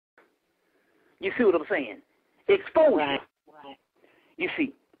You see what I'm saying? Exposure. Right. You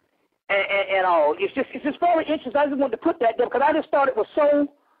see. And all. It's just very interesting. I just wanted to put that there because I just thought it was so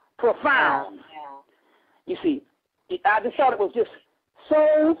profound. You see. I just thought it was just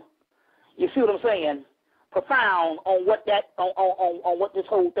so, you see what I'm saying, profound on what that on what this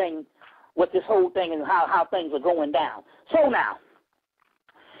whole thing and how things are going down. So now,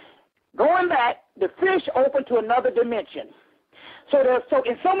 going back, the fish open to another dimension. So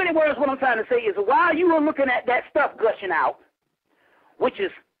in so many words, what I'm trying to say is while you were looking at that stuff gushing out, which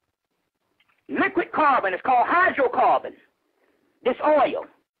is liquid carbon, it's called hydrocarbon, this oil.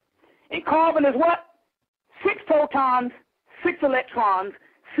 And carbon is what? 6 protons, 6 electrons,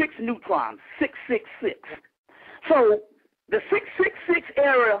 6 neutrons, 666. So the 666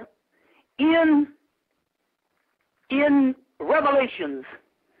 area in Revelations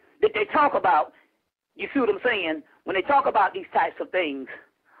that they talk about, you see what I'm saying, when they talk about these types of things,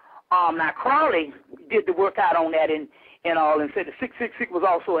 now Crowley did the work out on that and all and said the 666 was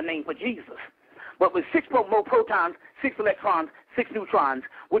also a name for Jesus. But with 6 more protons, 6 electrons, 6 neutrons,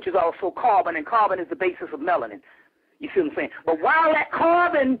 which is also carbon, and carbon is the basis of melanin. You see what I'm saying? But while that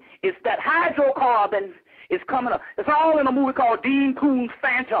carbon is, that hydrocarbon is coming up, it's all in a movie called Dean Koontz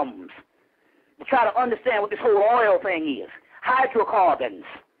Phantoms. To try to understand what this whole oil thing is. Hydrocarbons.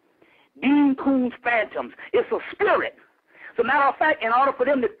 Dean Koontz Phantoms. It's a spirit. As a matter of fact, in order for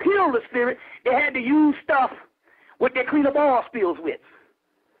them to kill the spirit, they had to use stuff what they clean up oil spills with.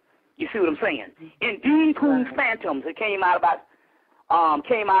 You see what I'm saying? In Dean Koontz Phantoms, it came out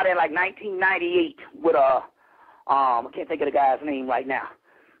in like 1998 with I can't think of the guy's name right now,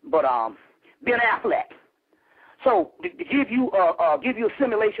 but Ben Affleck. So to give you a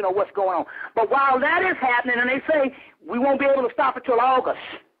simulation of what's going on. But while that is happening, and they say we won't be able to stop it till August.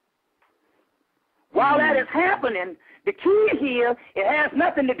 While that is happening, the key here, it has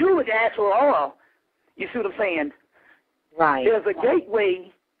nothing to do with the actual oil. You see what I'm saying? Right. There's a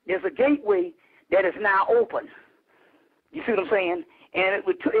gateway that is now open. You see what I'm saying? And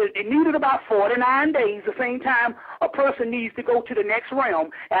it needed about 49 days, the same time a person needs to go to the next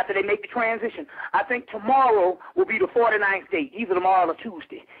realm after they make the transition. I think tomorrow will be the 49th day, either tomorrow or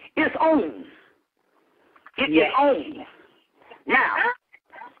Tuesday. It's on. It is on. Now,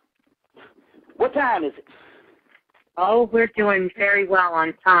 what time is it? Oh, we're doing very well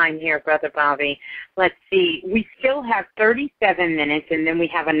on time here, Brother Bobby. Let's see. We still have 37 minutes, and then we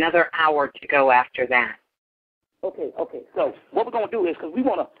have another hour to go after that. Okay. So what we're going to do is, because we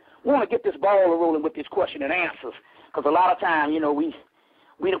want to get this ball rolling with this question and answers, because a lot of time, we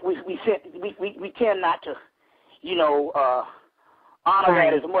tend not to, honor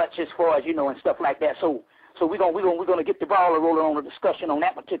that as much as far as and stuff like that. So we're going to get the ball rolling on the discussion on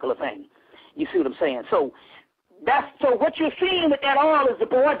that particular thing. You see what I'm saying? So what you're seeing with that oil is the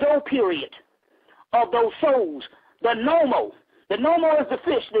Bordeaux period of those souls. The Nommo. The Nommo is the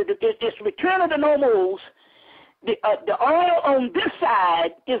fish. It's the return of the Nommos. The oil on this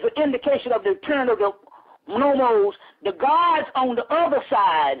side is an indication of the return of the Nommos. The gods on the other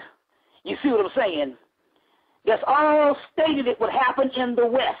side, you see what I'm saying? That's all stated it would happen in the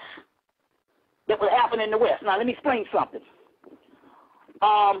West. That would happen in the West. Now, let me explain something.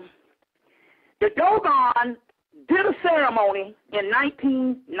 The Dogon did a ceremony in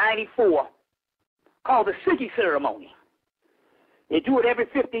 1994 called the Siggy ceremony. They do it every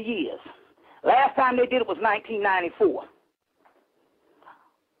 50 years. Last time they did it was 1994.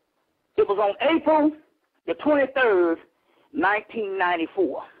 It was on April the 23rd,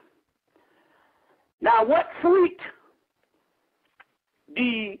 1994. Now, what freaked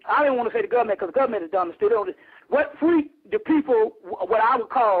I didn't want to say the government because the government has done this too. What freaked the people, what I would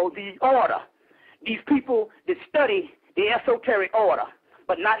call the order, these people that study the esoteric order,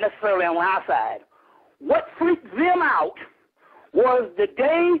 but not necessarily on our side. What freaked them out was the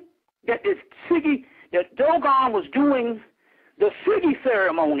day that the Dogon was doing the Siggy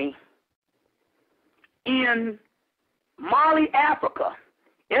ceremony in Mali, Africa.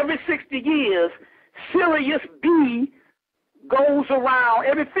 Every 60 years, Sirius B goes around.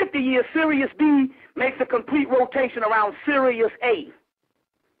 Every 50 years, Sirius B makes a complete rotation around Sirius A.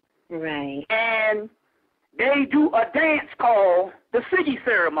 Right. And they do a dance called the Siggy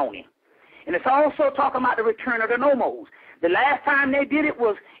ceremony. And it's also talking about the return of the Nommos. The last time they did it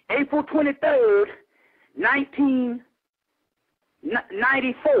was April 23rd,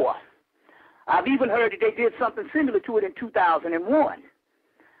 1994. I've even heard that they did something similar to it in 2001.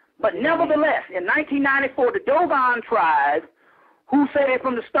 But nevertheless, in 1994, the Dogon tribe, who say they're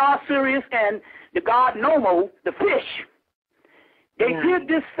from the star Sirius and the god Nommo, the fish, they did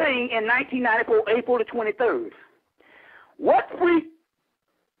this thing in 1994, April the 23rd. What freaked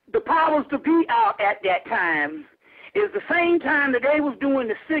the powers to be out at that time is the same time that they was doing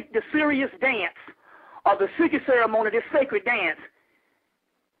the Sirius dance, or the Sirius ceremony, this sacred dance.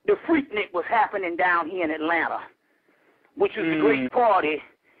 The Freaknik was happening down here in Atlanta, which is the great party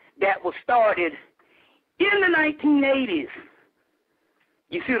that was started in the 1980s.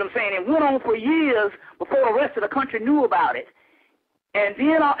 You see what I'm saying? It went on for years before the rest of the country knew about it. And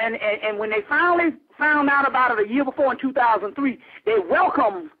then, and when they finally found out about it a year before in 2003, they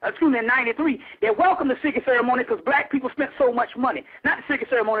welcomed, in 93, they welcomed the Sirius ceremony because black people spent so much money. Not the Sirius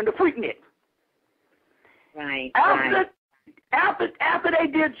ceremony, the Freaknik. Right. After they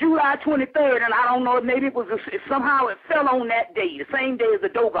did July 23rd, and I don't know, maybe it was somehow it fell on that day, the same day as the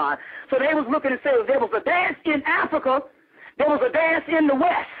Dogon. So they was looking and saying there was a dance in Africa, there was a dance in the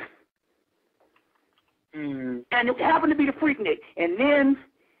West. And it happened to be the Freaknik. And then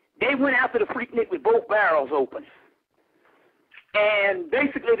they went after the Freaknik with both barrels open and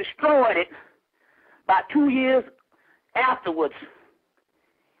basically destroyed it about 2 years afterwards.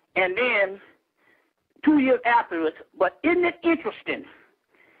 And then 2 years afterwards. But isn't it interesting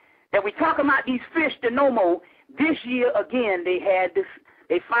that we talk about these fish, the Nommo, this year again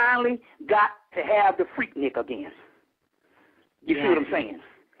they finally got to have the Freaknik again. You see what I'm saying?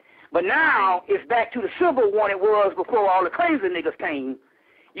 But now it's back to the civil one it was before all the crazy niggas came.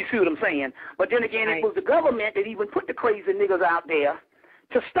 You see what I'm saying? But then again, it was the government that even put the crazy niggas out there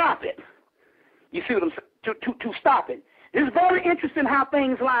to stop it. You see what I'm saying? To stop it. It's very interesting how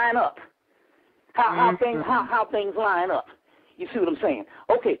things line up. How things line up. You see what I'm saying?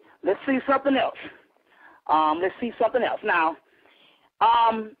 Okay, let's see something else. Now,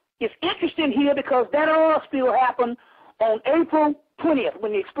 it's interesting here because that oil spill happened on April 20th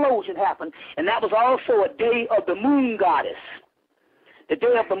when the explosion happened, and that was also a day of the moon goddess. The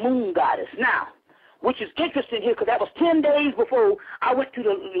day of the moon goddess. Now, which is interesting here because that was 10 days before I went to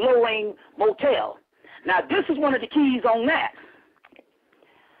the Lorraine motel. Now, this is one of the keys on that.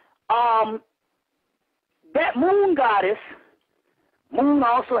 That moon goddess, moon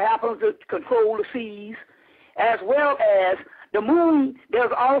also happens to control the seas, as well as the moon,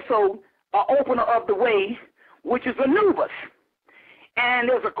 there's also an opener of the way, which is Anubis. And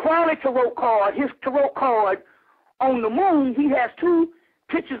there's a Crowley tarot card. His tarot card on the moon, he has two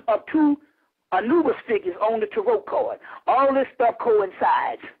pictures of two Anubis figures on the tarot card. All this stuff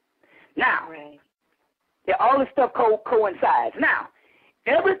coincides. Now, all this stuff coincides. Now,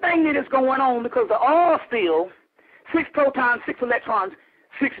 everything that is going on, because the oil spill, 6 protons, 6 electrons,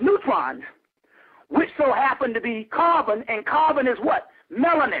 6 neutrons, which so happen to be carbon, and carbon is what?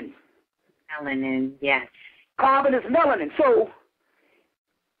 Melanin. Melanin, yes. Carbon is melanin. So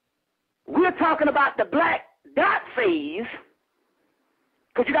we're talking about the black dot phase,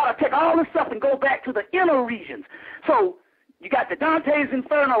 because you got to take all this stuff and go back to the inner regions. So you got the Dante's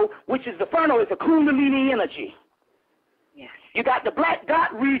Inferno, which is the Inferno is the Kundalini energy. Yes. You got the black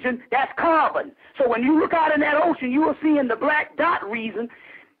dot region, that's carbon. So when you look out in that ocean, you will see in the black dot region,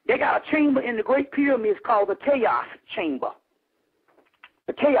 they got a chamber in the Great Pyramids called the chaos chamber.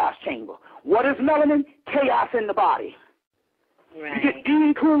 The chaos chamber. What is melanin? Chaos in the body. Right. You get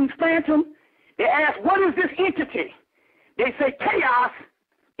Dean Koon's phantom. They ask, what is this entity? They say chaos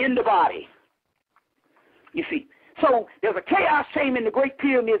in the body. You see. So there's a chaos chamber in the Great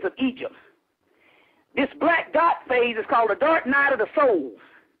Pyramids of Egypt. This black dot phase is called the dark night of the soul.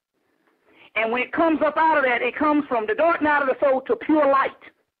 And when it comes up out of that, it comes from the dark night of the soul to pure light.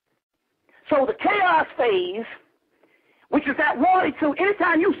 So the chaos phase, which is that water, so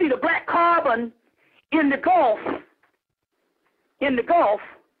anytime you see the black carbon in the Gulf,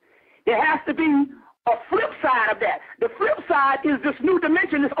 there has to be a flip side of that. The flip side is this new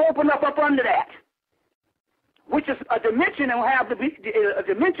dimension that's opened up under that, which is a dimension that will have to be, a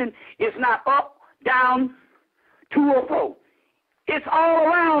dimension is not up, down, to or fro. It's all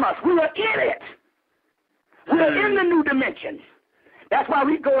around us. We are in it. We are in the new dimension. That's why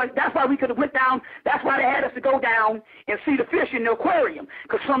we could have went down. That's why they had us to go down and see the fish in the aquarium,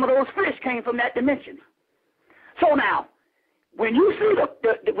 because some of those fish came from that dimension. So now, when you see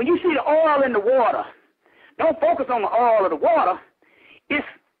the oil in the water, don't focus on the oil of the water. It's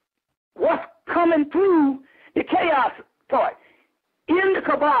what's coming through the chaos part. In the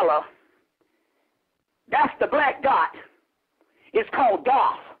Kabbalah, that's the black dot. It's called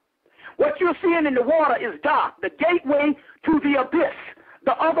Doth. What you're seeing in the water is Doth, the gateway to the abyss,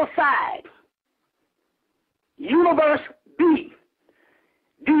 the other side. Universe B.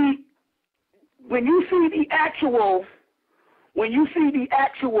 When you see the actual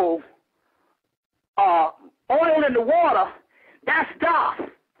oil in the water, that's Doth.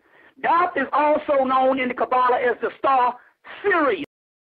 Doth is also known in the Kabbalah as the star Sirius.